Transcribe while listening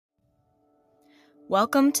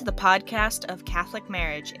Welcome to the podcast of Catholic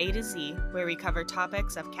Marriage A to Z, where we cover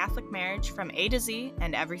topics of Catholic marriage from A to Z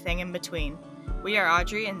and everything in between. We are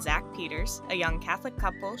Audrey and Zach Peters, a young Catholic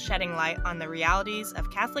couple shedding light on the realities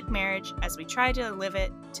of Catholic marriage as we try to live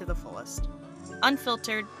it to the fullest.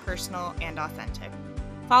 Unfiltered, personal, and authentic.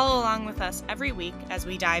 Follow along with us every week as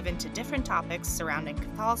we dive into different topics surrounding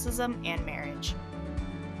Catholicism and marriage.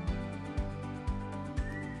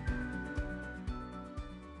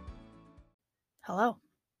 Hello.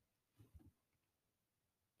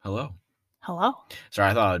 Hello. Hello. Sorry,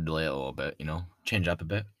 I thought I'd delay it a little bit, change up a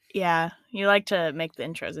bit. Yeah, you like to make the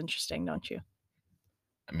intros interesting, don't you?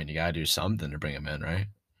 I mean, you gotta do something to bring them in, right?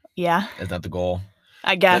 Yeah, Is that the goal?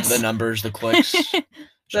 I guess. The numbers, the clicks,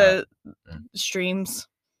 the streams.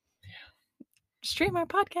 Yeah. Stream our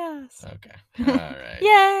podcast. Okay. All right.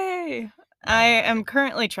 Yay! I am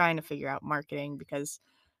currently trying to figure out marketing because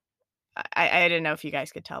I didn't know if you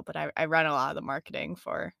guys could tell, but I run a lot of the marketing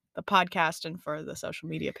for the podcast and for the social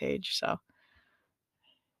media page. So,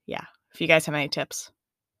 yeah, if you guys have any tips.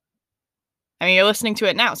 I mean, you're listening to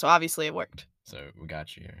it now, so obviously it worked. So we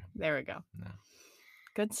got you here. There we go. No.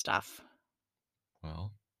 Good stuff.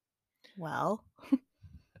 Well,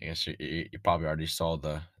 I guess you probably already saw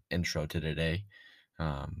the intro to today.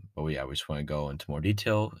 But we just want to go into more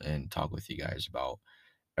detail and talk with you guys about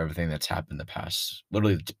everything that's happened the past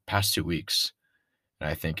 2 weeks. And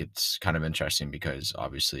I think it's kind of interesting because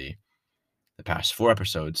obviously the past 4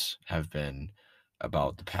 episodes have been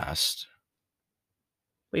about the past.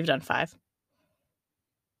 We've done 5.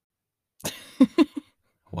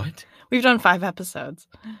 What? We've done 5 episodes.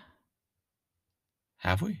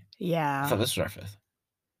 Have we? Yeah. I thought this was our 5th.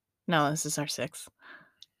 No, this is our 6th.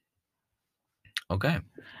 Okay.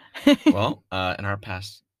 Well, in our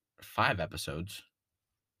past 5 episodes,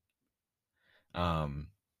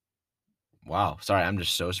 wow. Sorry, I'm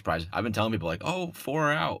just so surprised. I've been telling people like, oh,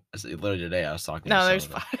 4 are out. Literally today I was talking to No, some there's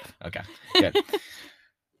of them. 5. Okay, good.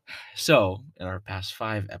 So, in our past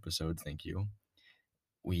 5 episodes, thank you,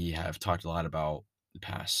 we have talked a lot about the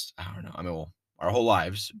past, I don't know, I mean, well, our whole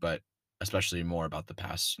lives, but especially more about the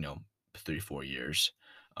past, 3-4 years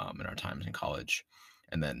in our times in college.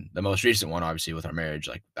 And then the most recent one, obviously, with our marriage,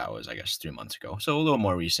 like that was, I guess, 3 months ago. So a little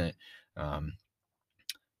more recent.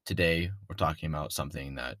 Today, we're talking about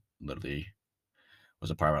something that literally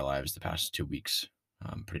was a part of our lives the past 2 weeks,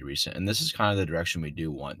 pretty recent. And this is kind of the direction we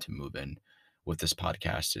do want to move in with this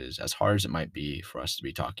podcast. Is as hard as it might be for us to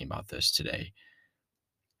be talking about this today,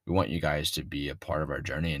 we want you guys to be a part of our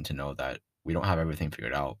journey and to know that we don't have everything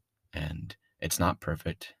figured out, and it's not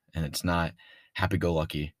perfect, and it's not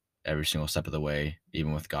happy-go-lucky every single step of the way,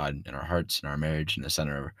 even with God in our hearts and our marriage in the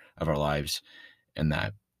center of our lives, and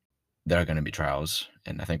that there are going to be trials.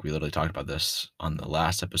 And I think we literally talked about this on the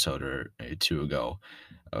last episode or 2 ago,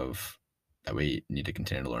 of that we need to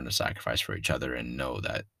continue to learn to sacrifice for each other and know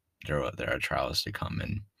that there are trials to come.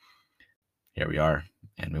 And here we are,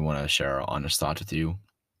 and we want to share our honest thoughts with you.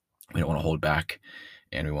 We don't want to hold back,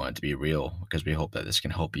 and we want it to be real because we hope that this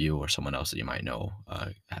can help you or someone else that you might know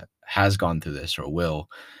has gone through this or will.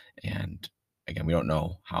 And again, we don't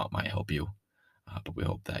know how it might help you, but we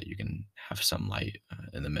hope that you can have some light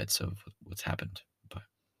in the midst of what's happened. But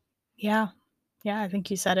yeah, I think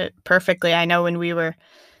you said it perfectly. I know when we were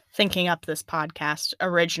thinking up this podcast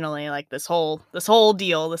originally, like this whole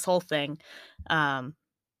deal, this whole thing,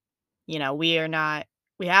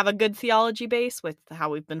 we have a good theology base with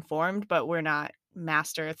how we've been formed, but we're not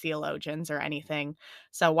master theologians or anything.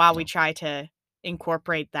 So while we try to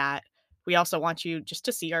incorporate that, we also want you just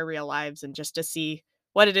to see our real lives and just to see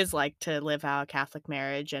what it is like to live out a Catholic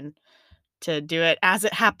marriage and to do it as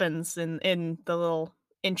it happens in the little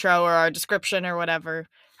intro or our description or whatever,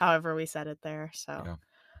 however we said it there. So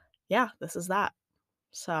yeah, this is that.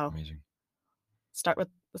 So amazing. Let's start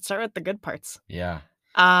with the good parts. Yeah.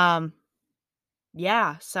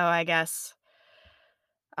 Yeah, so I guess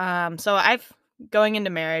going into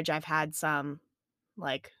marriage, I've had some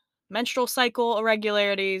like menstrual cycle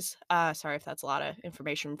irregularities. Sorry if that's a lot of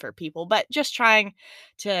information for people, but just trying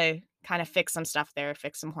to kind of fix some stuff there,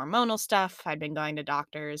 fix some hormonal stuff. I'd been going to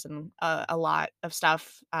doctors and a lot of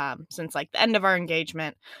stuff since like the end of our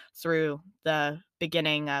engagement through the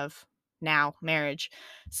beginning of now marriage.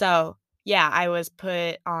 So yeah, I was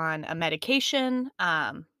put on a medication.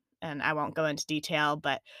 And I won't go into detail,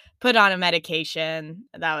 but put on a medication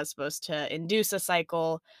that was supposed to induce a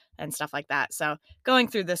cycle and stuff like that. So going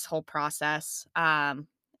through this whole process, and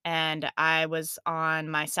I was on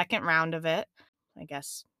my second round of it, I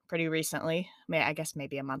guess pretty recently, I guess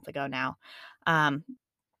maybe a month ago now. I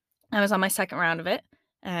was on my second round of it.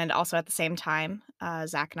 And also at the same time,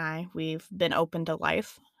 Zach and I, we've been open to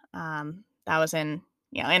life. that was in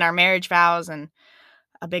our marriage vows and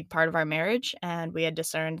a big part of our marriage. And we had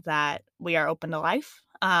discerned that we are open to life,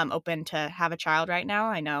 open to have a child right now.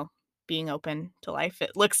 I know being open to life,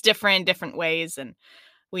 it looks different in different ways. And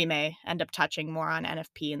we may end up touching more on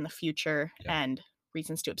NFP in the future Yeah. and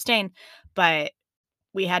reasons to abstain. But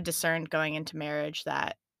we had discerned going into marriage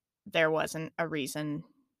that there wasn't a reason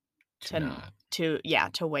To to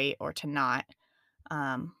not. to wait or to not.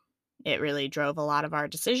 Um, it really drove a lot of our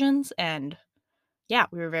decisions, and yeah,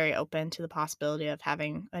 we were very open to the possibility of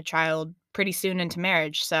having a child pretty soon into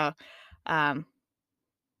marriage. So, um,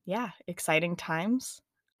 yeah, exciting times.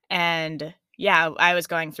 And yeah, I was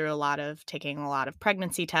going through taking a lot of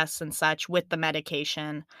pregnancy tests and such with the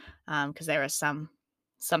medication, because there was some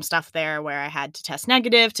stuff there where I had to test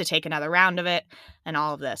negative to take another round of it and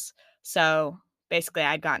all of this. So basically,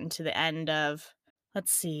 I'd gotten to the end of,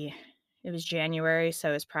 let's see, it was January,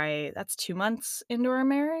 so it's probably that's 2 months into our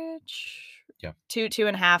marriage, Yeah. two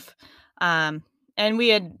and a half. Um, and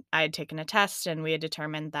I had taken a test and we had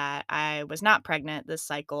determined that I was not pregnant this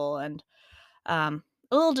cycle, and um,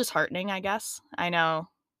 a little disheartening, I guess. I know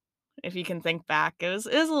if you can think back, it was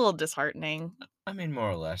a little disheartening. I mean,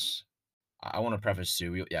 more or less. I want to preface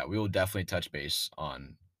too. We will definitely touch base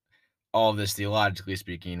on all of this theologically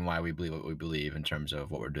speaking, why we believe what we believe in terms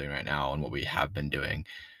of what we're doing right now and what we have been doing.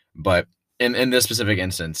 But in this specific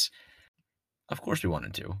instance, of course we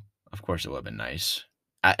wanted to. Of course it would have been nice.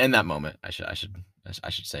 In that moment, I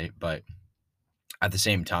should say. But at the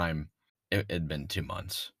same time, it had been 2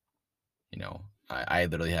 months. I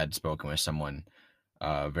literally had spoken with someone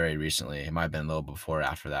very recently. It might have been a little before or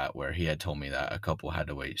after that, where he had told me that a couple had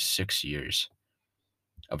to wait 6 years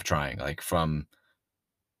of trying, like from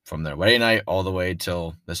their wedding night all the way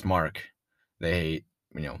till this mark. They,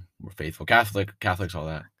 were faithful Catholics, all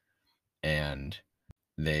that, and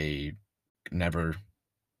they never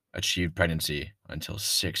achieved pregnancy until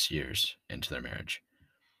 6 years into their marriage.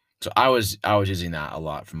 So I was using that a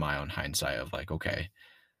lot from my own hindsight of like, okay,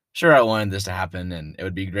 sure, I wanted this to happen and it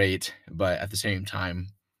would be great, but at the same time,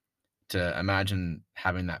 to imagine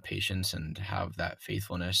having that patience and to have that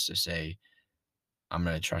faithfulness to say, I'm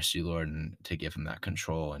going to trust you, Lord, and to give him that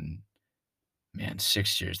control. And man,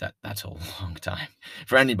 6 years, that's a long time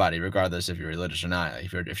for anybody, regardless if you're religious or not.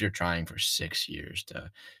 If you're trying for 6 years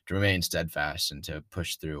to remain steadfast and to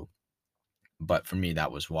push through. But for me,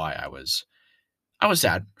 that was why I was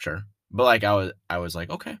sad, sure. But like I was like,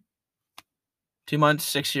 okay, 2 months,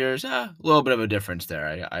 6 years, a little bit of a difference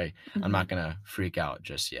there. I'm Mhm. not gonna freak out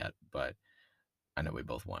just yet, but I know we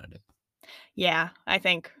both wanted it. Yeah, I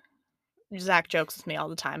think Zach jokes with me all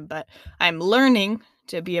the time, but I'm learning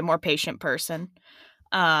to be a more patient person.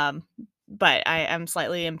 Um, but I am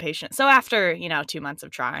slightly impatient. So after, 2 months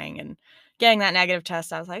of trying and getting that negative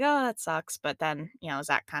test, I was like, "Oh, that sucks." But then,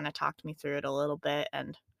 Zach kinda talked me through it a little bit,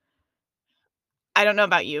 and I don't know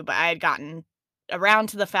about you, but I had gotten around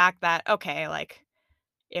to the fact that, okay, like,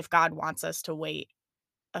 if God wants us to wait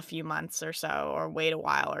a few months or so, or wait a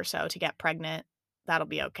while or so to get pregnant, that'll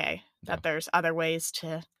be okay. Yeah, That there's other ways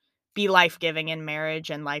to be life-giving in marriage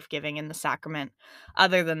and life-giving in the sacrament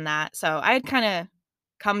other than that. So I had kinda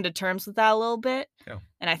come to terms with that a little bit, yeah,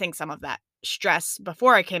 and I think some of that stress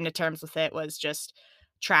before I came to terms with it was just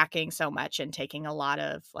tracking so much and taking a lot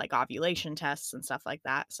of, like, ovulation tests and stuff like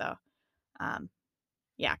that. So, um,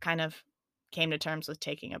 yeah, kind of came to terms with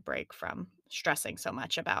taking a break from stressing so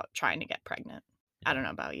much about trying to get pregnant. I yeah, don't know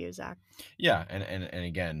about you, Zach. yeah. And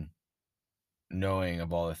again, knowing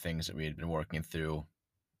of all the things that we had been working through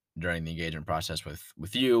during the engagement process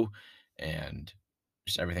with you, and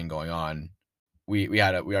just everything going on, we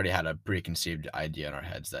already had a preconceived idea in our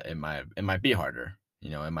heads that it might be harder.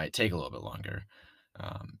 It might take a little bit longer.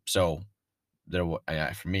 So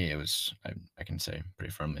for me, it was I can say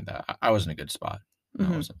pretty firmly that I was in a good spot. And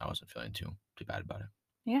I Mhm. wasn't I wasn't feeling too bad about it.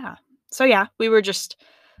 Yeah. So, yeah, we were just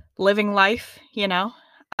living life,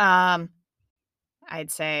 Um,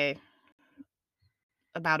 I'd say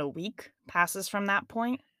about a week passes from that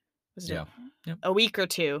point. Was it Yeah. Yep. a week or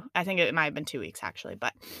 2? I think it might have been 2 weeks actually,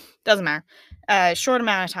 but doesn't matter. A short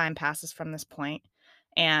amount of time passes from this point,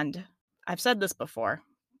 and I've said this before,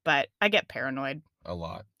 but I get paranoid A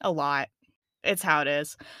lot. a lot. It's how it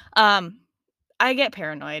is. Um, I get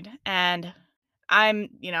paranoid, and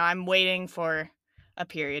I'm waiting for a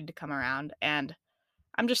period to come around, and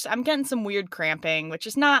I'm getting some weird cramping, which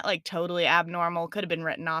is not, like, totally abnormal, could have been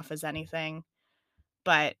written off as anything,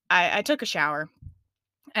 but I took a shower,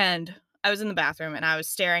 and I was in the bathroom, and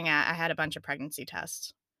I had a bunch of pregnancy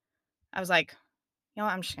tests. I was like, "You know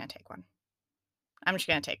what? I'm just gonna take one. I'm just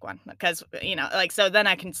gonna take one because, like, so then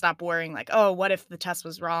I can stop worrying, like, "Oh, what if the test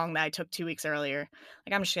was wrong that I took 2 weeks earlier?"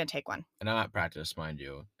 Like, I'm just gonna take one. And I'm at practice, mind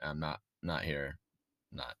you. I'm not here.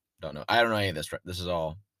 Not don't know. I don't know any of this. This is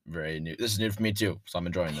all very new. This is new for me too, so I'm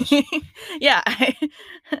enjoying this. Yeah,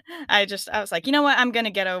 I was like, "You know what? I'm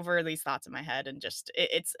gonna get over these thoughts in my head," and just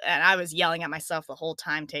it's and I was yelling at myself the whole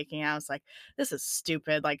time taking it. I was like, "This is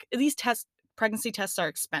stupid." Like, these pregnancy tests are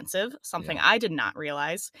expensive, something Yeah. I did not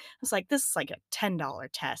realize. I was like, "This is like a $10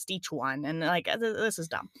 test each one," and, like, this is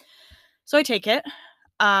dumb. So I take it.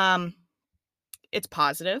 Um, it's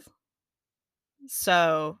positive.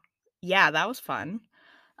 So, yeah, that was fun.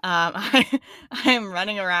 I am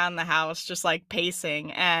running around the house just, like,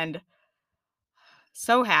 pacing and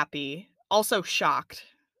so happy, also shocked,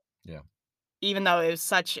 Yeah. even though it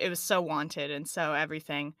was so wanted and so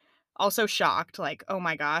everything. Also shocked, like, "Oh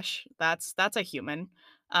my gosh, that's a human."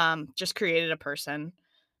 Just created a person.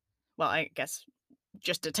 Well, I guess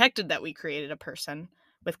just detected that we created a person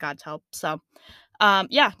with God's help. So,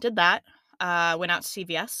 yeah, did that. Went out to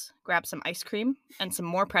CVS, grabbed some ice cream and some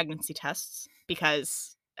more pregnancy tests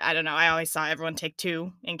because I don't know, I always saw everyone take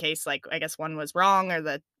 2 in case, like, I guess one was wrong or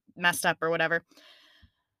the messed up or whatever.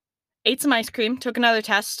 Ate some ice cream, took another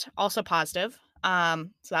test, also positive. So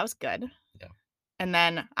that was good. Yeah. And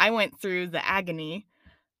then I went through the agony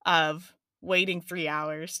of waiting 3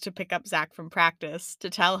 hours to pick up Zach from practice to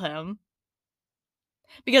tell him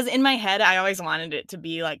because in my head, I always wanted it to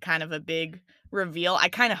be, like, kind of a big reveal. I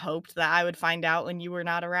kinda hoped that I would find out when you were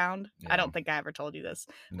not around. I Yeah. don't think I ever told you this,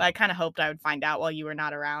 but I No. kinda hoped I would find out while you were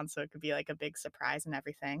not around so it could be, like, a big surprise and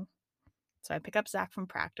everything. So I pick up Zach from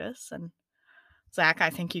practice, and Zach, I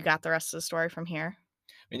think you got the rest of the story from here.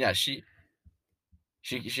 And yeah, she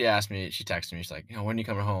asked me, she texted me, she's like, when are you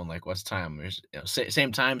coming home? Like, what's time?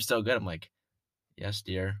 Same time, still good. I'm like, yes,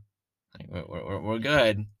 dear. Like, we're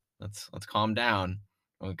good. Let's calm down.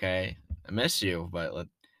 Okay. I miss you, but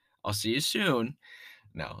I'll see you soon.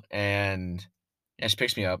 No. And yeah, she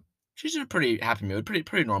picks me up. She's in a pretty happy mood,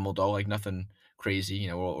 pretty normal though, like nothing crazy.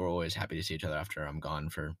 We're always happy to see each other after I'm gone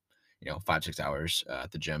for, 5, 6 hours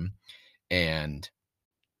at the gym. And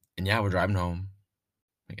yeah, we're driving home.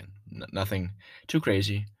 Again, nothing too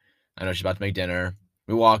crazy. I know she's about to make dinner.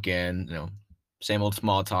 We walk in, same old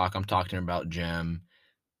small talk. I'm talking to her about gym,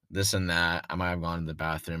 this and that. I might have gone to the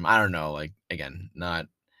bathroom. I don't know. Like, again, not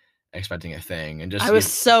expecting a thing. And just I to was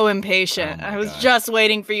give, so oh impatient. my I was gosh, just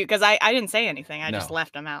waiting for you because I didn't say anything. I just no.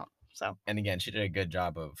 left him out. So And again, she did a good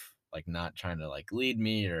job of like not trying to like lead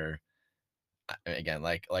me or again,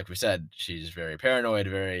 like we said, she's very paranoid,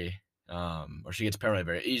 very or she gets paranoid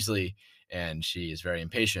very easily, and she is very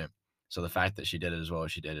impatient. So the fact that she did it as well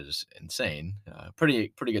as she did is insane.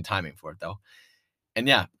 Pretty good timing for it though. And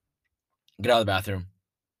yeah, get out of the bathroom.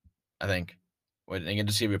 I think. And again,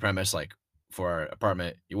 just to give you a premise, like for our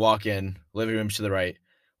apartment, you walk in, living room's to the right,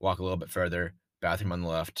 walk a little bit further, bathroom on the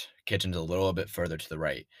left, kitchen's a little bit further to the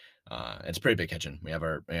right. It's a pretty big kitchen. We have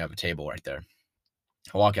a table right there.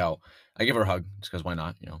 I walk out. I give her a hug just because why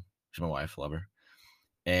not? She's my wife, love her.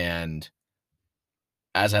 And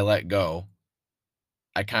as I let go,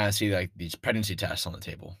 I kind of see like these pregnancy tests on the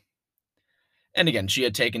table. And again, she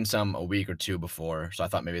had taken some a week or two before, so I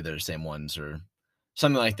thought maybe they're the same ones or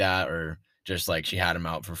something like that, or just like she had them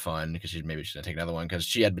out for fun because she's gonna take another one because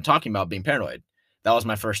she had been talking about being paranoid. That was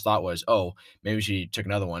my first thought was, oh, maybe she took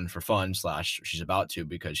another one for fun slash she's about to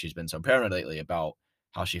because she's been so paranoid lately about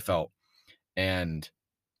how she felt. And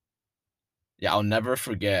yeah, I'll never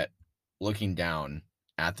forget looking down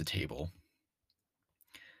at the table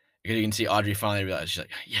because you can see Audrey finally realized she's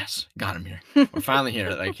like, yes, got him here. We're finally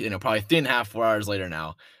here. Like, probably 3.5, 4 hours later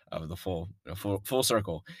now of the full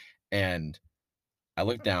circle. And I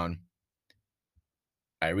look down,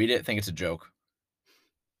 I read it, think it's a joke.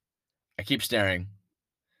 I keep staring.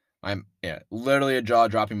 Yeah, literally a jaw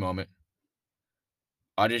dropping moment.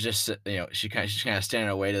 Audrey's just, she's kind of standing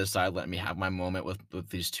away to the side, letting me have my moment with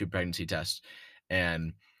these 2 pregnancy tests.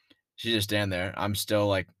 And she's just standing there. I'm still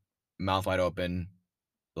like mouth wide open,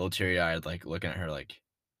 a little teary eyed, like looking at her like,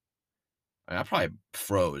 I probably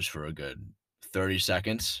froze for a good 30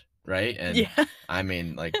 seconds, right? And yeah, I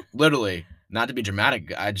mean, like literally, not to be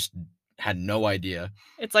dramatic, I just had no idea.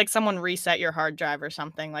 it's like someone reset your hard drive or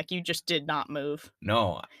something. Like you just did not move.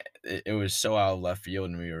 No, it was so out of left field,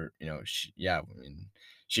 and we were, yeah, I mean,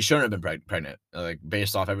 she shouldn't have been pregnant, like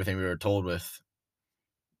based off everything we were told with,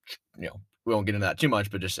 we won't get into that too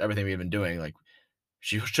much, but just everything we've been doing, like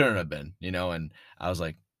she shouldn't have been, and I was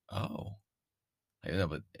like, oh,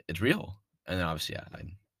 but it's real. And then obviously, yeah,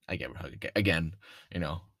 I gave her a hug again, you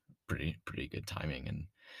know, pretty good timing,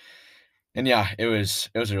 and yeah, it was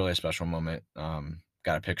a really special moment.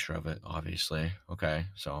 got a picture of it, obviously. Okay,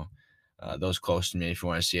 so those close to me, if you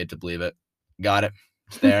want to see it to believe it, got it.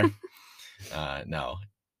 It's there. No,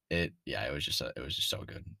 it was just it was just so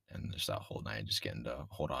good, and just that whole night, just getting to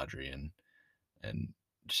hold Audrey and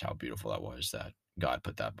just how beautiful that was that God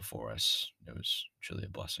put that before us. It was truly a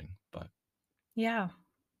blessing. But Yeah,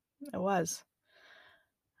 it was.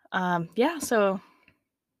 Yeah, so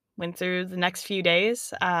went through the next few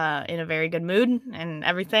days in a very good mood and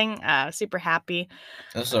everything. Super happy.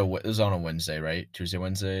 this was on a Wednesday, right? Tuesday,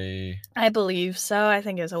 Wednesday, I believe so. I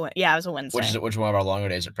think it was yeah, it was a Wednesday. which one of our longer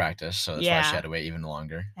days of practice. So that's why she Yeah, had to wait even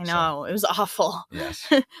longer. I So know it was awful. yes,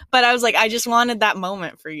 But I was like, I just wanted that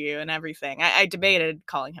moment for you and everything. I debated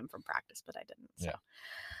calling him from practice, but I didn't. So,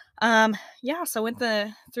 yeah, yeah. So went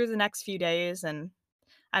through the next few days, and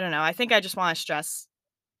I don't know. I think I just want to stress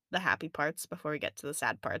the happy parts before we get to the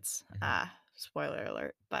sad parts. mhm, Spoiler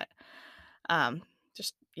alert, but um,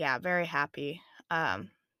 just yeah, very happy.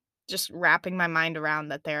 Um, just wrapping my mind around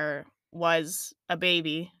that there was a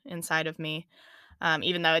baby inside of me.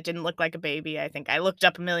 Even though it didn't look like a baby, I think I looked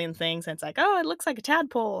up a million things and it's like, oh, it looks like a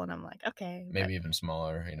tadpole, and I'm like, okay, but maybe even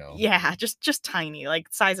smaller. yeah, just tiny, like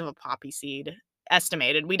size of a poppy seed,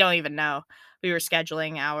 estimated. We don't even know. We were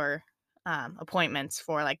scheduling our appointments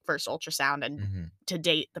for like first ultrasound and Hmm. to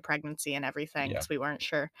date the pregnancy and everything Yeah, because we weren't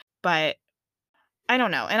sure. But I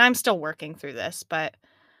don't know, and I'm still working through this. But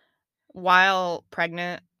while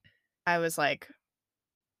pregnant, I was like,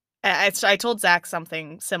 I told Zach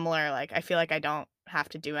something similar. Like, I feel like I don't have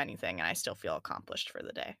to do anything, and I still feel accomplished for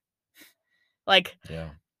the day. Like,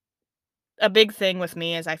 yeah, a big thing with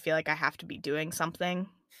me is I feel like I have to be doing something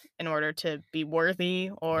in order to be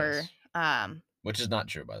worthy or, yes. Which is not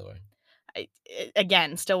true, by the way.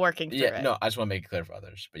 again, still working Yeah, through it. no, I just want to make it clear for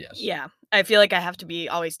others. But yes, Yeah. I feel like I have to be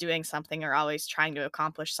always doing something or always trying to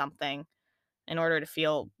accomplish something in order to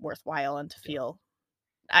feel worthwhile and to yeah, feel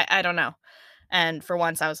I don't know. And for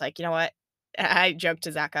once, I was like, "You know what?" I joked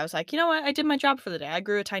to Zach, I was like, "You know what? I did my job for the day. I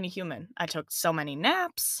grew a tiny human. I took so many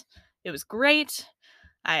naps. It was great.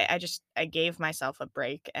 I gave myself a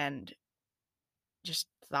break and just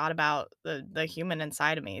thought about the human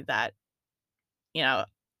inside of me that, you know,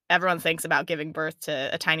 everyone thinks about giving birth to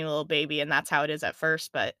a tiny little baby and that's how it is at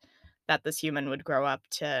first, but that this human would grow up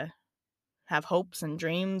to have hopes and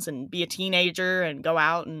dreams and be a teenager and go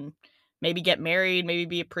out and maybe get married, maybe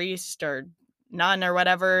be a priest or nun or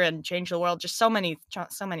whatever and change the world. Just so many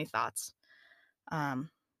thoughts.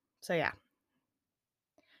 Um, so yeah,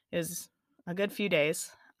 it was a good few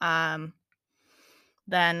days. Um,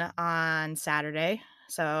 then on Saturday,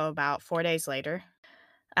 so about 4 days later,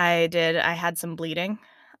 I had some bleeding,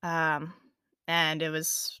 um, and it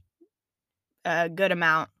was a good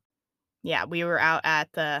amount. Yeah, we were out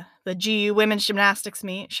at the GU women's gymnastics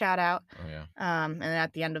meet, shout out. oh yeah, And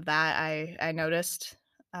at the end of that, I noticed,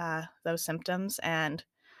 those symptoms, and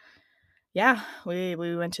yeah, we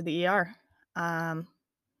went to the ER. Um,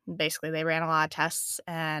 Basically, they ran a lot of tests,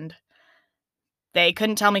 and they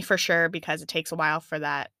couldn't tell me for sure because it takes a while for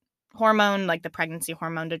that hormone, like the pregnancy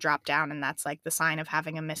hormone, to drop down, and that's, like, the sign of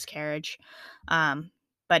having a miscarriage.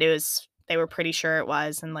 But they were pretty sure it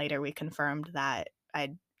was, and later we confirmed that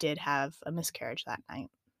I did have a miscarriage that night.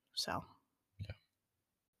 So, yeah,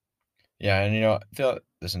 yeah. And throughout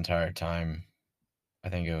this entire time, I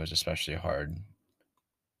think it was especially hard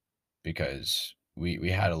because we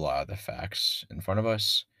had a lot of the facts in front of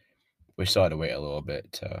us. We still had to wait a little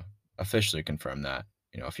bit to officially confirm that.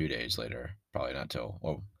 A few days later, probably not till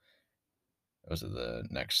was it the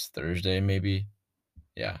next Thursday maybe?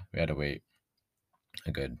 Yeah, we had to wait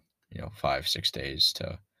a good 5 6 days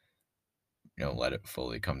to let it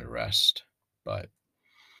fully come to rest. But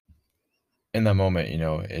in that moment,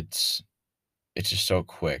 it's just so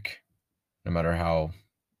quick. No matter how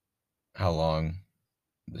long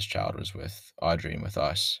this child was with Audrey and with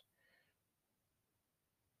us,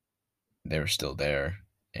 they were still there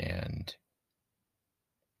and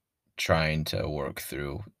trying to work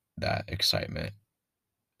through that excitement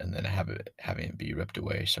and then having it be ripped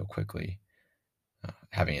away so quickly,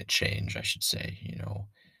 having it change, I should say.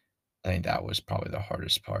 I think that was probably the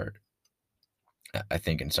hardest part. I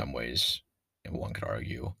think in some ways, one could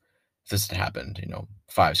argue if this had happened,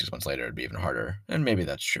 5 6 months later, it'd be even harder, and maybe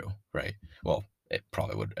that's true, right? Well, it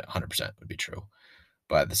probably would 100% would be true,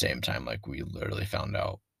 but at the same time, like we literally found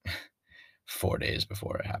out 4 days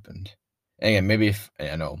before it happened. And again, maybe if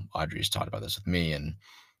I know Audrey's talked about this with me, and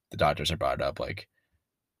the doctors have brought it up, like,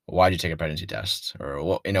 why'd you take a pregnancy test? Or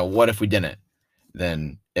what if we didn't?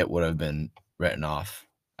 Then it would have been written off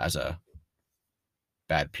as a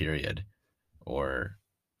bad period or,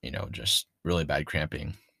 just really bad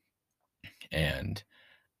cramping. And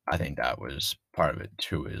I think that was part of it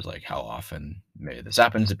too, is like how often maybe this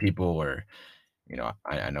happens to people, or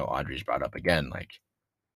I know Audrey's brought up again, like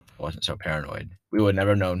I wasn't so paranoid. We would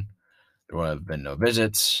never known. There would have been no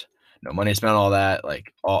visits, no money spent, all that,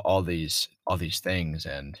 like all these things.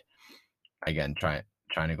 And again, trying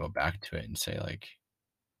to go back to it and say like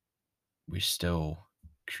we still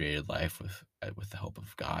created life with the help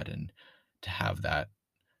of God, and to have that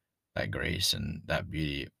grace and that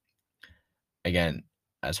beauty. Again,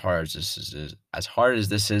 as hard as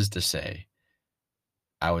this is to say,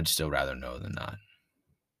 I would still rather know than not.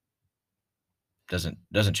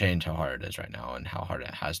 Doesn't change how hard it is right now and how hard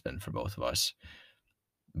it has been for both of us.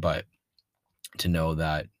 But to know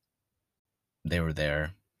that they were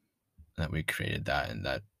there, that we created that, and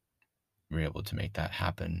that we're able to make that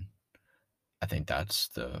happen, I think that's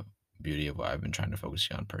the beauty of what I've been trying to focus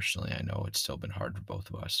on personally. I know it's still been hard for both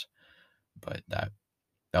of us, but that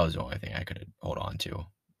was the only thing I could hold on to,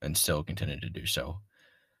 and still continue to do so.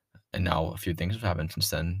 And now a few things have happened since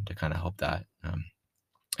then to kind of help that.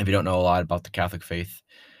 If you don't know a lot about the Catholic faith,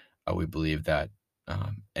 we believe that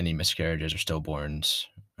any miscarriages or stillborns,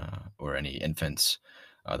 or any infants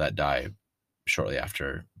that die shortly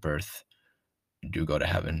after birth do go to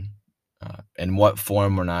heaven. In what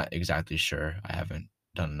form, we're not exactly sure. I haven't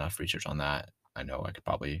done enough research on that. I know I could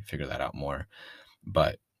probably figure that out more,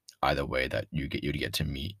 but either way, that you'd get to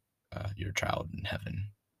meet your child in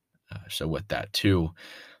heaven. So with that too,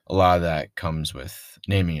 a lot of that comes with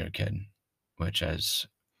naming your kid, which, as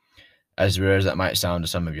weird as that might sound to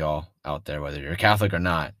some of y'all out there, whether you're Catholic or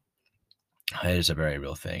not, it is a very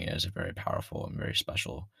real thing. It is a very powerful and very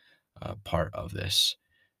special part of this.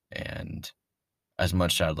 And as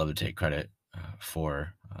much as I'd love to take credit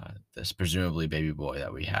for this presumably baby boy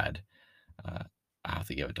that we had, uh, I have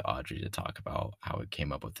to give it to Audrey to talk about how it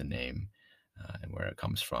came up with the name, and where it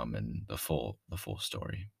comes from, and the full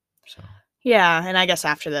story. So, Yeah, and I guess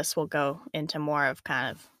after this, we'll go into more of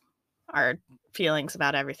kind of our feelings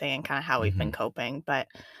about everything and kind of how we've been mhm, coping. But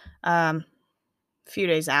a few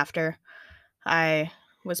days after, I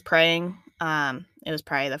was praying. It was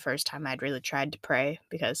probably the first time I'd really tried to pray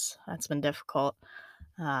because that's been difficult.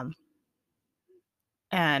 Um,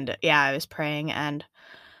 and yeah, I was praying, and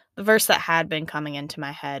the verse that had been coming into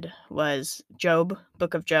my head was Job,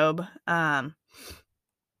 Book of Job.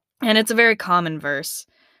 And it's a very common verse.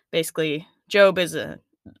 Basically, Job is a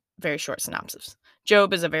very short synopsis.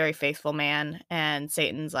 Job is a very faithful man, and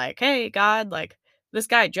Satan's like, "Hey, God, like this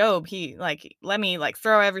guy Job, he like let me like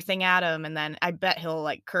throw everything at him, and then I bet he'll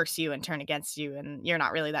like curse you and turn against you, and you're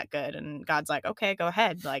not really that good." And God's like, "Okay, go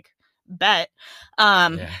ahead, like bet."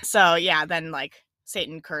 yeah, So yeah, then like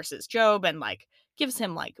Satan curses Job and like gives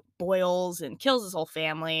him like boils and kills his whole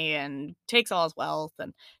family and takes all his wealth,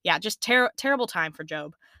 and yeah, just terrible time for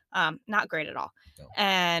Job. Not great at all. no,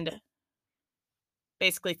 And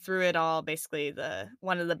basically through it all, basically the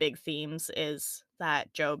one of the big themes is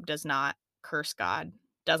that Job does not curse God,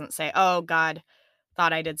 doesn't say, "Oh, God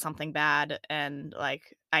thought I did something bad and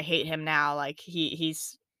like I hate him now, like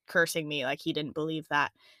he's cursing me, like he didn't believe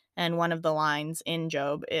that." And one of the lines in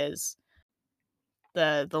Job is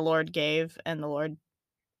the Lord gave and the Lord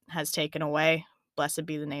has taken away. Blessed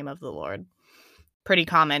be the name of the Lord. Pretty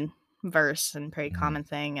common verse and pretty mhm, common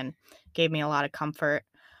thing, and gave me a lot of comfort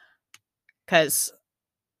because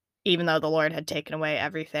even though the Lord had taken away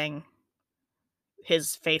everything,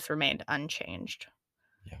 his faith remained unchanged.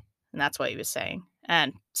 yeah, And that's what he was saying.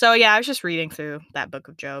 And so, yeah, I was just reading through that book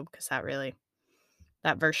of Job because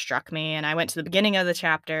that verse struck me. And I went to the beginning of the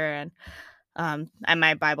chapter, and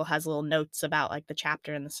my Bible has little notes about like the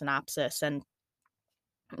chapter and the synopsis. And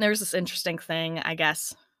there's this interesting thing, I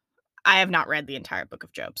guess. I have not read the entire book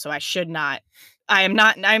of Job, so I should not. I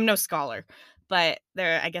am no scholar, but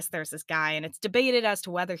I guess there's this guy, and it's debated as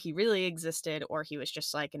to whether he really existed or he was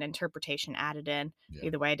just like an interpretation added in. yeah,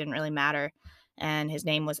 Either way, it didn't really matter. And his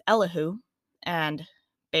name was Elihu. And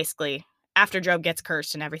basically, after Job gets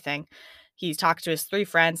cursed and everything, he's talked to his three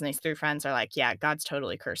friends, and these three friends are like, "Yeah, God's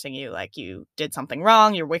totally cursing you. Like, you did something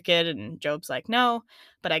wrong. You're wicked." And Job's like, "No."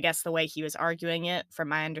 But I guess the way he was arguing it, from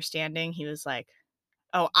my understanding, he was like,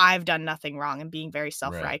 "Oh, I've done nothing wrong," and being very right,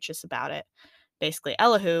 self-righteous about it. Basically,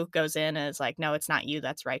 Elihu goes in and is like, "No, it's not you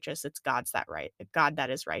that's righteous. It's God that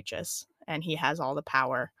is righteous, and he has all the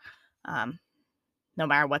power. Um, no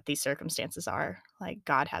matter what these circumstances are, like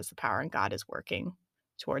God has the power and God is working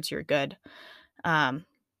towards your good." Um,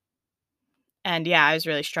 and yeah, I was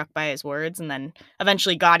really struck by his words. And then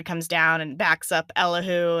eventually God comes down and backs up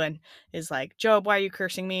Elihu and is like, "Job, why are you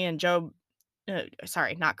cursing me?" And Job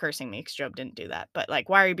sorry, not cursing me because Job didn't do that, but like,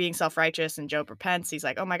 "Why are you being self righteous?" And Job repents. He's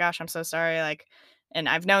like, "Oh my gosh, I'm so sorry. Like, and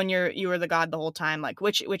I've known you were the God the whole time, like,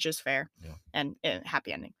 which is fair Yeah. and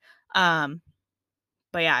happy ending. Um,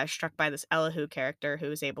 but yeah, I was struck by this Elihu character who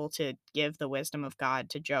was able to give the wisdom of God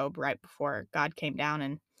to Job right before God came down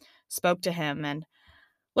and spoke to him, and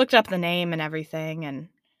looked up the name and everything, and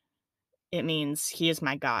it means he is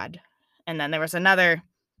my God. And then there was another,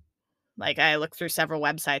 like, I looked through several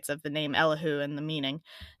websites of the name Elihu and the meaning,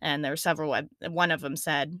 and there were several one of them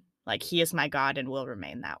said, like, he is my God and will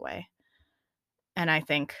remain that way. And I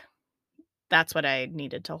think that's what I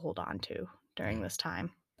needed to hold on to during Yeah. this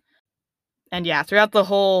time. And yeah, throughout the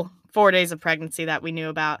whole 4 days of pregnancy that we knew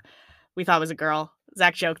about, we thought it was a girl.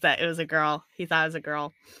 Zach joked that it was a girl. He thought it was a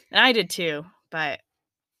girl. And I did too. But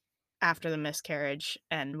after the miscarriage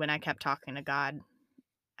and when I kept talking to God,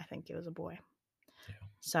 I think it was a boy. Yeah.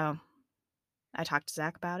 So I talked to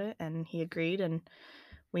Zach about it and he agreed. And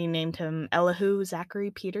we named him Elihu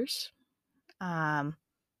Zachary Peters.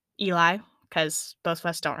 Eli, because both of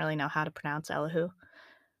us don't really know how to pronounce Elihu.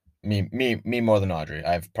 Me more than Audrey.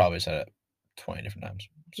 I've probably said it 20 different times.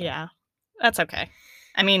 So. Yeah, that's okay.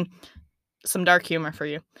 I mean, some dark humor for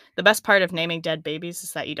you. The best part of naming dead babies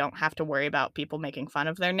is that you don't have to worry about people making fun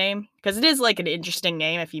of their name, because it is like an interesting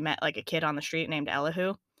name if you met like a kid on the street named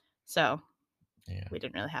Elihu. So Yeah. we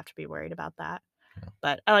didn't really have to be worried about that. Yeah.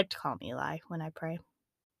 But I like to call him Eli when I pray.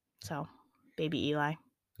 So, baby Eli.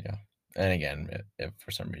 Yeah. And again, if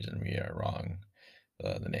for some reason we are wrong,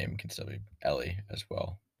 the name can still be Ellie as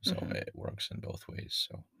well. So it works in both ways.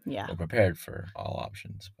 So Yeah. we're prepared for all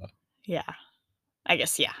options. But Yeah. I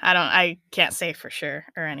guess, yeah. I can't say for sure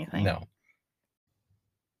or anything. no.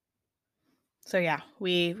 So yeah,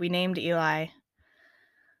 we named Eli,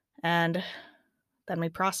 and then we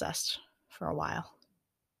processed for a while.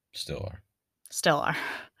 Still are. Still are.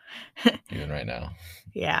 Even right now.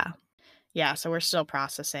 Yeah. Yeah, so we're still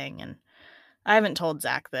processing, and I haven't told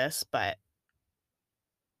Zach this, but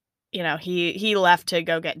you know, he left to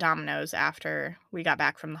go get Domino's after we got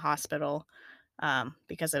back from the hospital,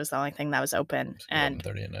 because it was the only thing that was open. It's And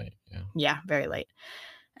 11:30 at night. Yeah. yeah, very late.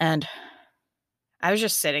 And I was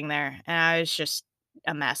just sitting there and I was just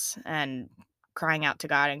a mess and crying out to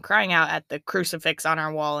God and crying out at the crucifix on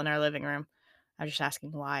our wall in our living room. I was just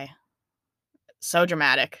asking why. So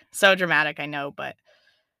dramatic. So dramatic, I know, but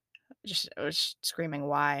I was screaming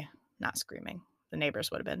why. Not screaming. The neighbors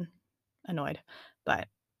would have been annoyed, but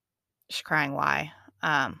just crying why.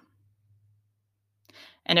 And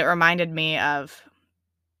it reminded me of,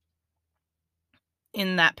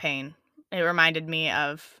 in that pain, it reminded me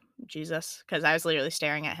of Jesus, because I was literally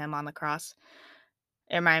staring at him on the cross.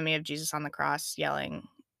 It reminded me of Jesus on the cross yelling,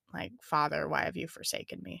 like, Father, why have you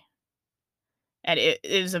forsaken me? And it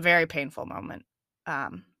was a very painful moment.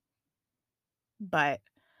 But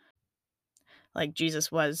like,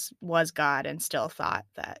 Jesus was God and still thought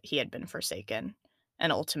that he had been forsaken.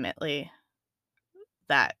 And ultimately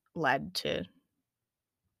that led to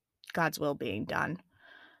God's will being done.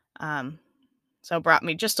 So it brought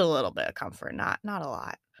me just a little bit of comfort, not a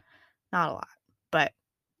lot. Not a lot. But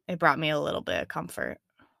it brought me a little bit of comfort.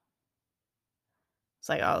 It's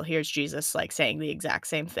like, oh, here's Jesus, like, saying the exact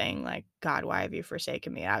same thing, like, God, why have you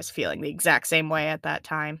forsaken me? I was feeling the exact same way at that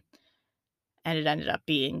time. And it ended up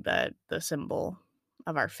being the symbol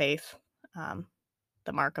of our faith,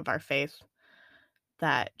 the mark of our faith,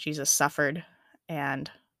 that Jesus suffered and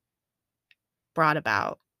brought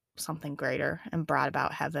about something greater and brought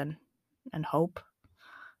about heaven and hope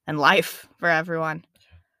and life for everyone.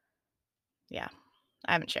 Yeah.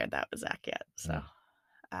 I haven't shared that with Zach yet. So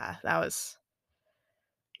that was,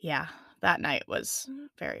 yeah, that night was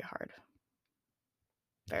very hard.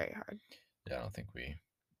 Very hard. Yeah, I don't think we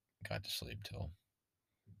got to sleep till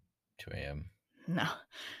 2 a.m. No.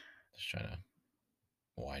 Just trying to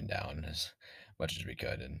wind down as much as we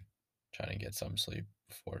could and trying to get some sleep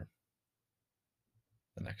before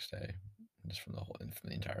the next day. Just from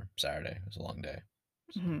the entire Saturday. It was a long day.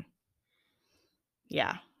 So.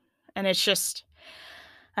 Yeah. And it's just,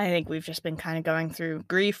 I think we've just been kind of going through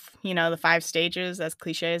grief, the 5 stages, as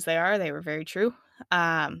cliche as they are. They were very true,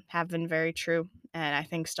 have been very true, and I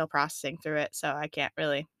think still processing through it. So I can't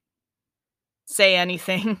really say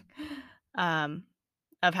anything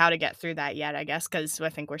of how to get through that yet, I guess, because I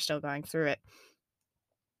think we're still going through it.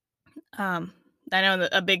 I know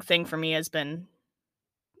that a big thing for me has been,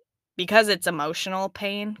 because it's emotional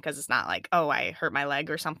pain, because it's not like, oh, I hurt my leg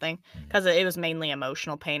or something, because it was mainly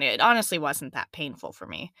emotional pain. It honestly wasn't that painful for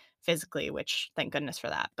me physically, which thank goodness for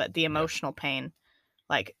that. But the emotional pain,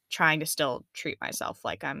 like trying to still treat myself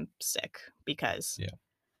like I'm sick, because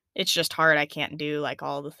it's just hard. I can't do like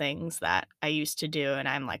all the things that I used to do. And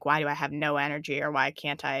I'm like, why do I have no energy, or why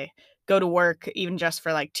can't I go to work even just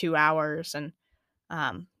for like 2 hours? And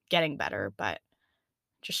getting better, but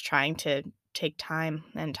just trying to take time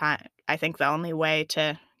and time. I think the only way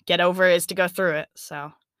to get over it is to go through it.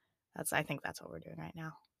 So I think that's what we're doing right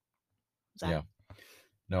now. Is that Yeah.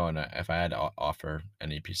 No, and if I had to offer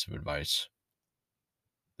any piece of advice,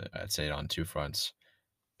 I'd say it on two fronts.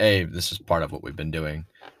 A, this is part of what we've been doing,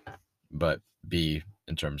 but B,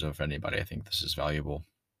 in terms of anybody, I think this is valuable.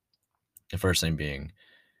 The first thing being,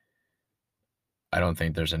 I don't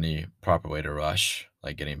think there's any proper way to rush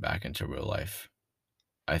like getting back into real life.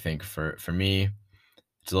 I think for me,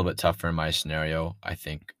 it's a little bit tougher in my scenario. I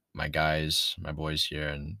think my guys, my boys here,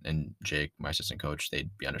 and Jake, my assistant coach,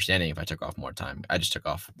 they'd be understanding if I took off more time. I just took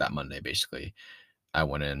off that Monday basically. I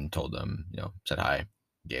went in, told them, said hi,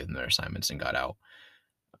 gave them their assignments, and got out.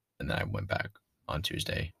 And then I went back on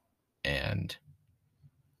Tuesday. And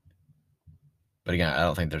but again, I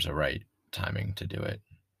don't think there's a right timing to do it.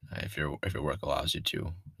 If your work allows you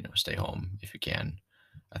to, stay home if you can,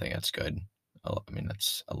 I think that's good. I mean,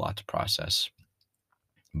 that's a lot to process.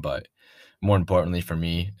 But more importantly for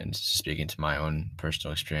me, and speaking to my own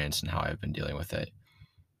personal experience and how I've been dealing with it,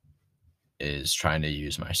 is trying to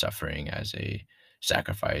use my suffering as a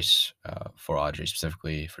sacrifice for Audrey,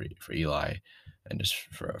 specifically for Eli, and just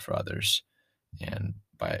for others, and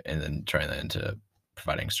then turning that into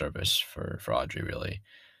providing service for Audrey, really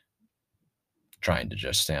trying to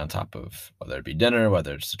just stay on top of whether it be dinner,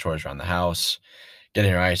 whether it's the chores around the house,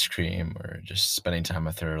 getting her ice cream, or just spending time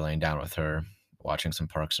with her, laying down with her, watching some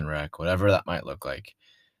Parks and Rec, whatever that might look like.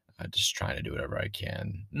 Just trying to do whatever I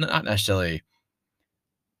can. Not necessarily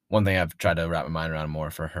one thing I've tried to wrap my mind around more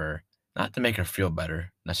for her, not to make her feel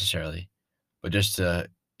better necessarily, but just to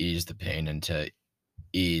ease the pain and to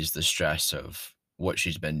ease the stress of what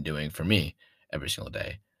she's been doing for me every single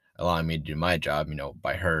day, allowing me to do my job,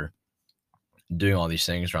 by her doing all these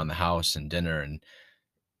things around the house and dinner and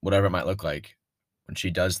whatever it might look like. When she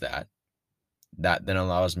does that, that then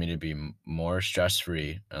allows me to be more stress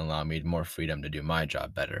free and allow me more freedom to do my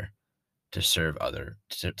job better, to serve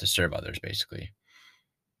others basically.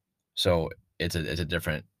 So it's a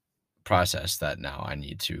different process that now I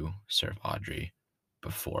need to serve Audrey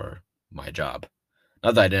before my job.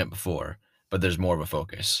 Not that I didn't before, but there's more of a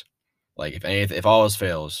focus. Like if all else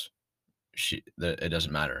fails, it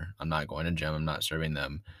doesn't matter. I'm not going to gym. I'm not serving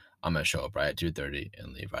them. I'm gonna show up right at 2:30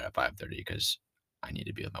 and leave right at 5:30 because I need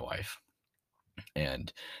to be with my wife.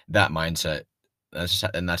 And that mindset,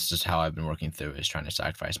 that's just how I've been working through, is trying to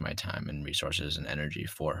sacrifice my time and resources and energy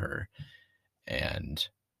for her. And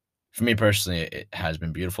for me personally, it has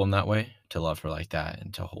been beautiful in that way to love her like that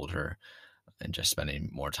and to hold her and just spending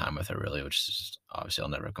more time with her, really, which is obviously I'll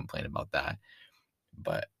never complain about that.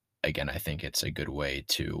 But again, I think it's a good way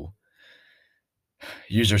to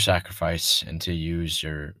use your sacrifice and to use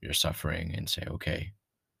your suffering and say, okay,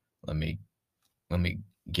 let me let me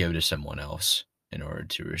give to someone else in order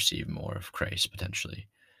to receive more of Christ potentially.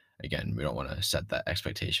 Again, we don't want to set that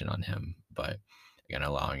expectation on him, but again,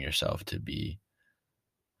 allowing yourself to be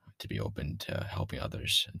open to helping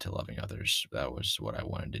others and to loving others. That was what I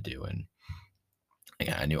wanted to do. And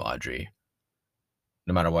again, I knew Audrey,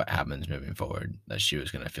 no matter what happens moving forward, that she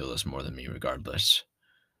was going to feel this more than me regardless.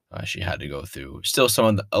 She had to go through still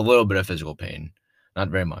a little bit of physical pain, not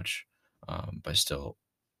very much, but still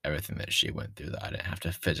everything that she went through that I didn't have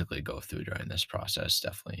to physically go through during this process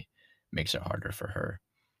definitely makes it harder for her.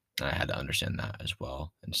 And I had to understand that as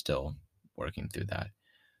well and still working through that.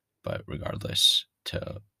 But regardless,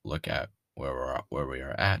 to look at where we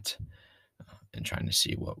are at and trying to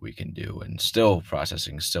see what we can do and still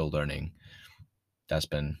processing, still learning. That's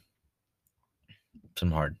been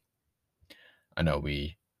some hard. I know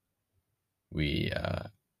we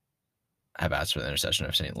have asked for the intercession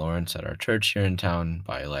of St. Lawrence at our church here in town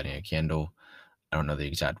by lighting a candle. I don't know the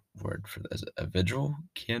exact word for this. A vigil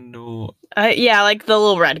candle? Yeah, like the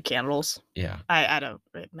little red candles. Yeah. I don't.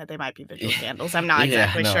 They might be visual candles. I'm not Yeah,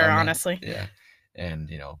 exactly no, sure, I'm not. honestly. Yeah, and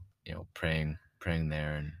praying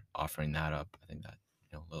there and offering that up. I think that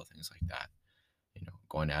little things like that.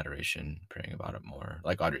 Going to adoration, praying about it more.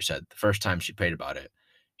 Like Audrey said, the first time she prayed about it,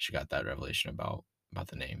 she got that revelation about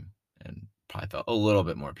the name and probably felt a little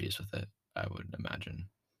bit more peace with it. I would imagine.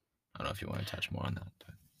 I don't know if you want to touch more on that.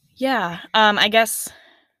 But. Yeah. I guess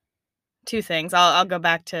two things. I'll go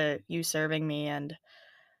back to you serving me, and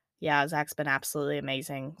yeah, Zach's been absolutely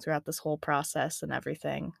amazing throughout this whole process and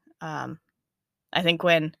everything. I think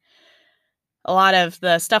when a lot of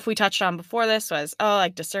the stuff we touched on before this was,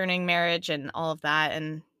 like discerning marriage and all of that,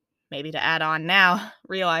 and maybe to add on now,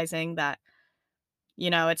 realizing that,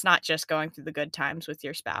 it's not just going through the good times with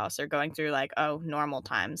your spouse or going through like, normal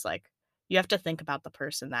times. Like, you have to think about the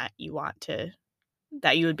person that you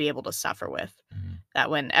would be able to suffer with. Mhm. that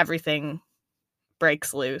when everything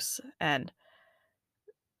breaks loose, and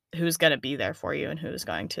who's going to be there for you and who's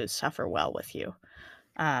going to suffer well with you.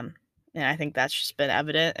 Um, and I think that's just been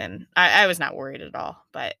evident. And I was not worried at all,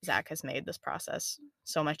 but Zach has made this process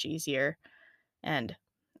so much easier. And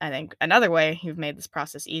I think another way you've made this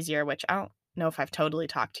process easier, which I don't know if I've totally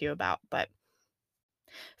talked to you about, but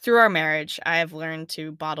through our marriage, I have learned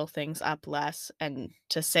to bottle things up less and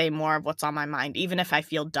to say more of what's on my mind, even if I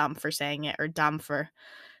feel dumb for saying it or dumb for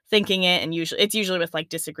thinking it. And usually with like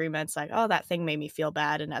disagreements, like, oh, that thing made me feel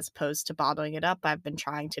bad. And as opposed to bottling it up, I've been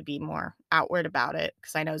trying to be more outward about it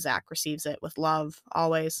because I know Zach receives it with love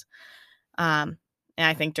always. Um, and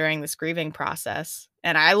I think during this grieving process,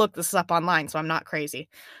 and I looked this up online, so I'm not crazy.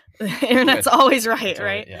 The internet's Good. always right, Totally,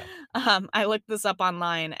 right? yeah. I looked this up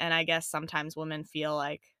online, and I guess sometimes women feel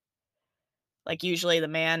like usually the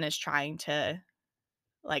man is trying to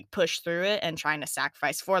like push through it and trying to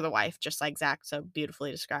sacrifice for the wife, just like Zach so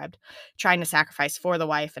beautifully described, trying to sacrifice for the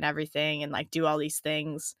wife and everything and like do all these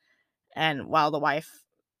things. And while the wife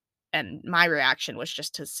and my reaction was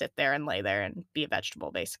just to sit there and lay there and be a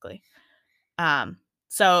vegetable, basically. Um,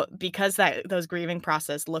 so because those grieving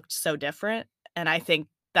process looked so different, and I think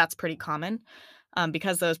that's pretty common,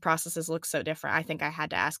 because those processes look so different, I think I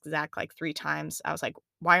had to ask Zach like 3 times. I was like,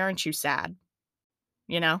 "Why aren't you sad?"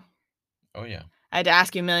 You know? Oh, yeah. I had to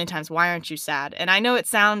ask you a million times, "Why aren't you sad?" And I know it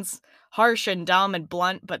sounds harsh and dumb and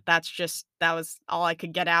blunt, but that was all I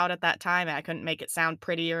could get out at that time. I couldn't make it sound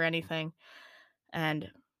pretty or anything.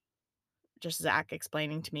 And just Zach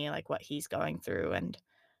explaining to me like what he's going through and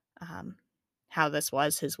um, how this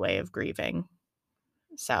was his way of grieving.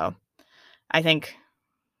 So I think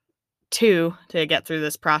two, to get through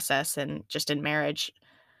this process and just in marriage,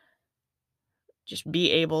 just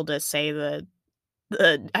be able to say the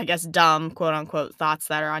I guess dumb quote unquote thoughts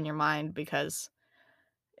that are on your mind, because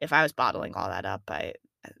if I was bottling all that up,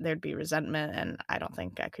 there'd be resentment, and I don't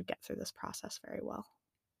think I could get through this process very well.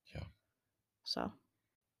 Yeah. So,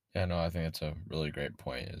 Yeah, no, I think that's a really great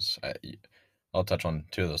point. I'll touch on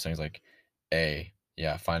two of those things. Like,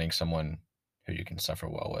 yeah, finding someone who you can suffer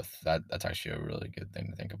well with. That's actually a really good thing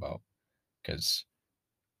to think about because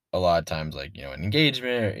a lot of times, like in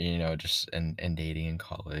engagement, or, just in dating in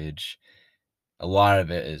college, a lot of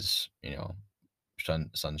it is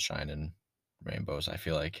sunshine and rainbows. I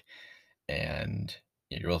feel like, and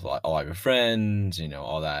you're with a lot of your friends,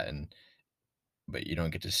 all that, but you don't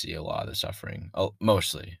get to see a lot of the suffering. Oh,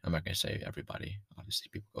 mostly. I'm not gonna say everybody. Obviously,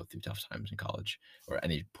 people go through tough times in college or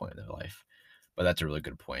any point in their life. But that's a really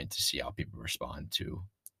good point to see how people respond to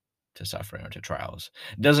suffering or to trials.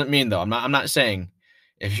 Doesn't mean though, I'm not saying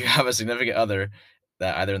if you have a significant other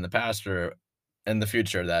that either in the past or in the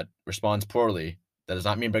future that responds poorly, that does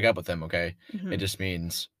not mean break up with them, okay? It mhm, just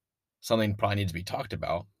means something probably needs to be talked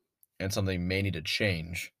about and something may need to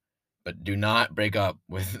change, but do not break up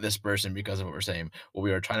with this person because of what we're saying. What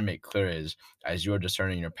we are trying to make clear is as you are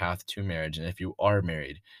discerning your path to marriage, and if you are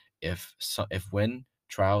married, if when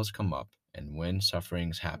trials come up and when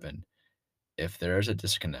sufferings happen, if there is a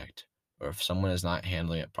disconnect or if someone is not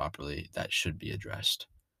handling it properly, that should be addressed.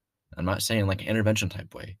 I'm not saying like an intervention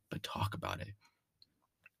type way, but talk about it.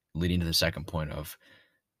 Leading to the second point of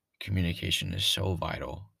communication is so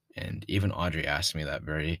vital. And even Audrey asked me that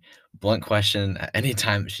very blunt question at any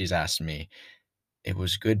time she's asked me. It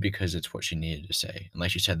was good because it's what she needed to say. And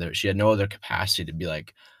like she said, she had no other capacity to be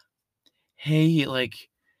like, hey, like,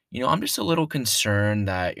 I'm just a little concerned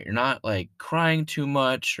that you're not like crying too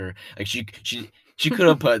much, or like she could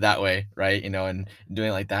have put it that way, right? And doing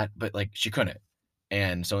it like that, but like she couldn't.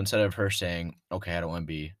 And so instead of her saying, okay, I don't want to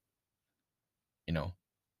be, you know,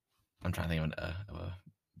 I'm trying to think of a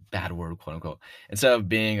bad word, quote unquote. Instead of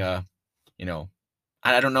being you know,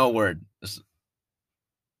 I don't know a word,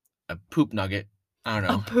 a poop nugget. I don't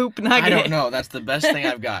a know. poop I don't nugget. know. That's the best thing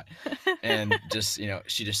I've got. And just,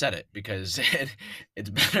 she just said it because it's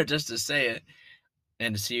better just to say it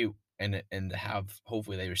and to see and to have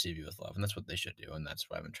hopefully they receive you with love. And that's what they should do. And that's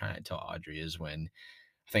what I've been trying to tell Audrey is when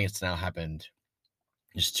I think it's now happened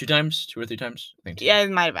just 2 times, 2 or 3 times. I think two. Yeah, I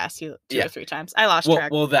might have asked you 2 or Yeah. 3 times. I lost Well,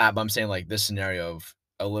 track. well, that, but I'm saying like this scenario of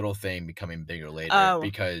a little thing becoming bigger later Oh,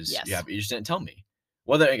 because yes. you just didn't tell me.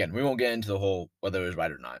 Whether again, we won't get into the whole whether it was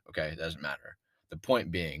right or not. Okay, it doesn't matter. The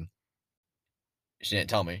point being, she didn't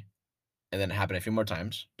tell me, and then it happened a few more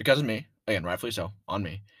times because of me. Again, rightfully so, on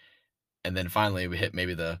me. And then finally, we hit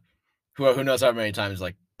maybe the who knows how many times,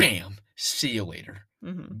 like bam, see you later.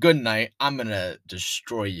 Mhm. Good night. I'm gonna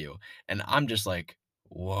destroy you. And I'm just like,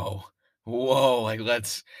 whoa, whoa, like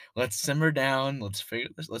let's simmer down. Let's figure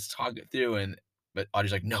this. Let's talk it through. But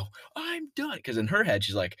Audrey's like, no, I'm done. Because in her head,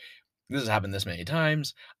 she's like, this has happened this many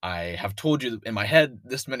times. I have told you in my head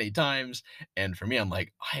this many times. And for me, I'm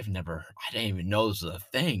like, I didn't even know this was a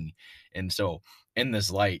thing. And so, in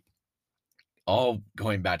this light, all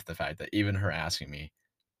going back to the fact that even her asking me,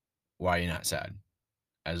 why are you not sad?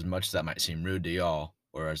 As much as that might seem rude to y'all,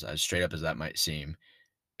 or as straight up as that might seem,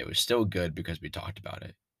 it was still good because we talked about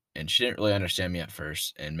it. And she didn't really understand me at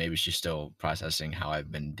first, and maybe she's still processing how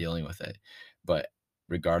I've been dealing with it. But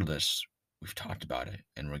regardless, we've talked about it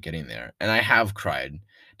and we're getting there. And I have cried,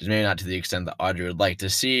 just maybe not to the extent that Audrey would like to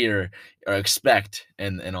see or expect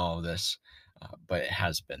in all of this, but it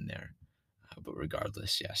has been there. But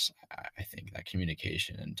regardless, yes, I think that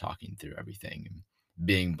communication and talking through everything, and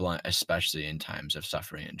being blunt, especially in times of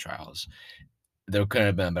suffering and trials, there couldn't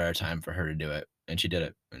have been a better time for her to do it, and she did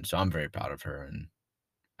it. And so I'm very proud of her, and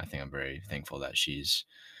I think I'm very thankful that she's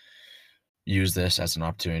used this as an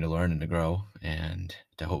opportunity to learn and to grow and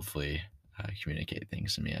to hopefully communicate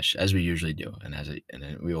things to me as we usually do, and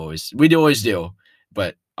we do always do.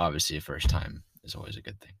 But obviously, first time is always a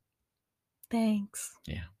good thing. Thanks.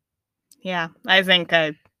 Yeah. Yeah, I think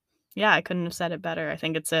I couldn't have said it better. I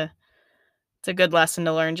think it's a good lesson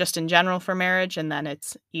to learn just in general for marriage, and then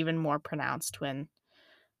it's even more pronounced when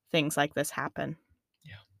things like this happen.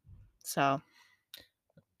 Yeah. So,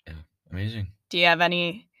 yeah, amazing. Do you have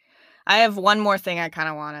any? I have one more thing I kind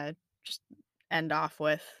of want to just end off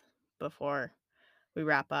with before we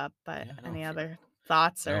wrap up. But any other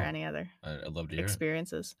thoughts or any other I'd love to hear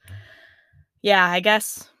experiences? Yeah, I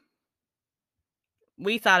guess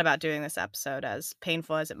we thought about doing this episode, as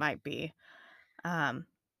painful as it might be,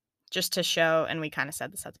 just to show, and we kind of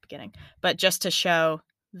said this at the beginning, but just to show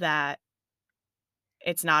that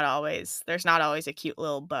there's not always a cute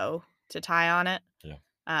little bow to tie on it.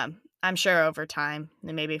 Yeah. I'm sure over time,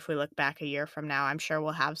 and maybe if we look back a year from now, I'm sure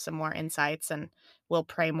we'll have some more insights and we'll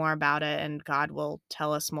pray more about it, and God will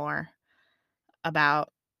tell us more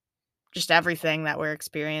about just everything that we're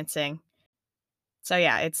experiencing. So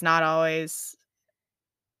yeah, it's not always.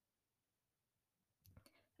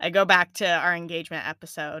 I go back to our engagement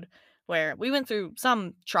episode where we went through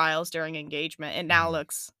some trials during engagement. It now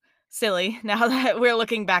looks silly now that we're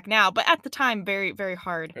looking back now, but at the time, very, very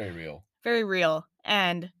hard. Very real. Very real.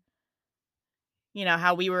 And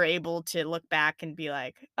how we were able to look back and be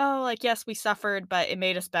like, oh, like, yes, we suffered, but it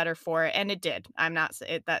made us better for it. And it did. I'm not,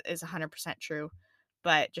 that is 100% true.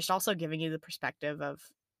 But just also giving you the perspective of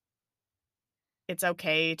it's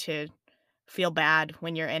okay to feel bad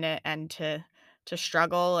when you're in it, and to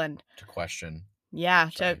struggle, and to question. Yeah,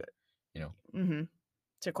 to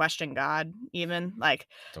question God, even, like,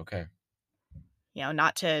 it's okay.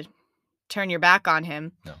 Not to turn your back on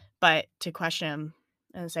him, No. but to question him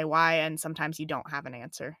and say why, and sometimes you don't have an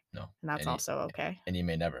answer. No. And that's also okay. And you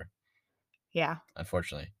may never. Yeah.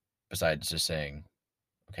 Unfortunately. Besides just saying,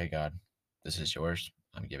 okay, God, this is yours.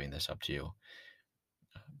 I'm giving this up to you.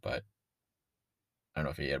 But I don't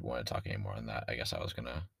know if you ever want to talk anymore on that. I guess I was going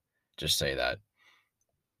to just say that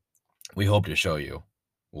we hope to show you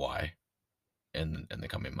why in the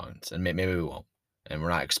coming months. And maybe we won't. And we're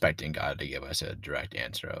not expecting God to give us a direct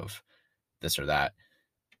answer of this or that.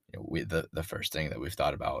 The first thing that we've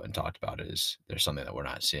thought about and talked about is there's something that we're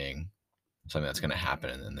not seeing, something that's going to happen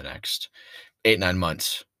in the next 8-9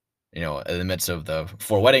 months. In the midst of the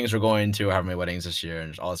 4 weddings we're going to, however many weddings this year,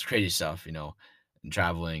 and all this crazy stuff, and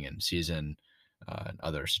traveling and season, and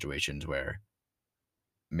other situations where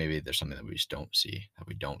maybe there's something that we just don't see, that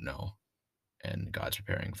we don't know, and God's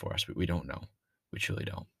preparing for us. We don't know. We truly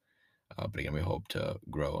don't. But again, we hope to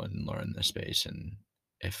grow and learn this space, and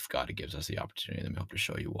if God gives us the opportunity, then we hope to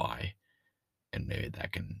show you why, and maybe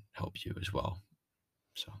that can help you as well.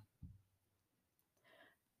 So.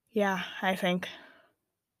 Yeah, I think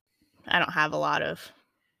I don't have a lot of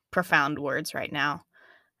profound words right now,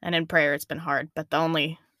 and in prayer it's been hard, but the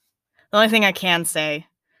only thing I can say,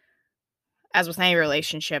 as with any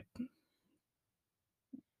relationship,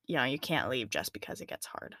 you can't leave just because it gets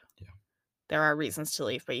hard. Yeah. There are reasons to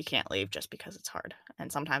leave, but you can't leave just because it's hard,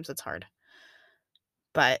 and sometimes it's hard.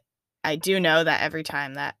 But I do know that every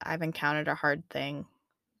time that I've encountered a hard thing,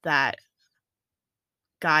 that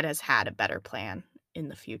God has had a better plan in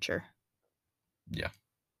the future. Yeah.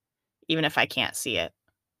 Even if I can't see it.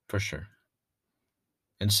 For sure.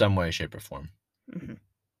 In some way, shape, or form. Mm-hmm.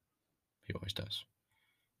 He always does.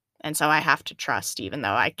 And so I have to trust, even though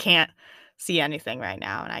I can't see anything right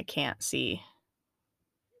now, and I can't see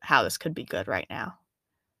how this could be good right now.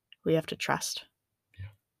 We have to trust. Yeah.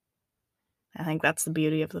 I think that's the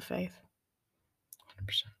beauty of the faith.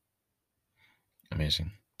 100%.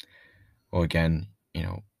 Amazing. Well, again,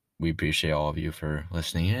 we appreciate all of you for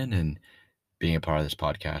listening in and being a part of this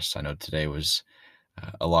podcast. I know today was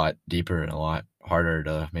a lot deeper and a lot harder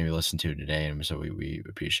to maybe listen to today. And so we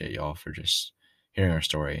appreciate y'all for just hearing our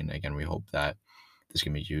story. And again, we hope that this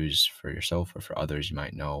can be used for yourself or for others you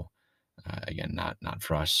might know. Again, not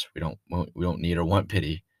for us. We don't need or want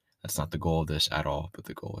pity. That's not the goal of this at all. But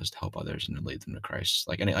the goal is to help others and to lead them to Christ,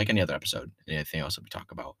 like any other episode, anything else that we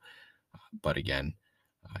talk about. But again,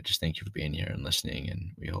 just thank you for being here and listening.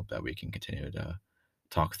 And we hope that we can continue to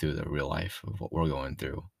talk through the real life of what we're going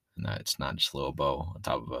through, and that it's not just a little bow on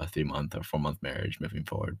top of a 3-month or 4-month marriage moving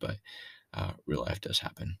forward, but real life does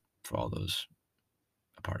happen for all those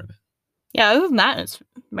a part of it. Yeah, other than that,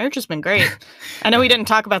 marriage has been great. I know we didn't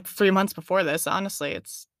talk about the 3 months before this. Honestly,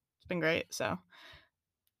 it's been great. So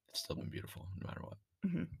It's still been beautiful no matter what.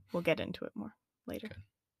 We'll get into it more later. Good.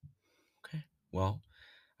 Okay. Well,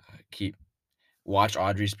 watch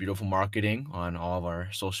Audrey's beautiful marketing on all of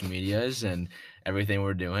our social medias and everything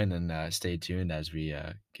we're doing, and stay tuned as we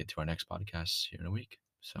get to our next podcast here in a week.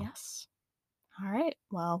 So Yes. All right.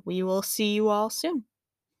 Well, we will see you all soon.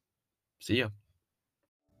 see ya.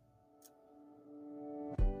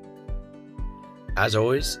 As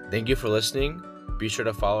always, thank you for listening. Be sure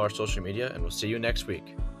to follow our social media, and we'll see you next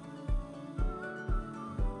week.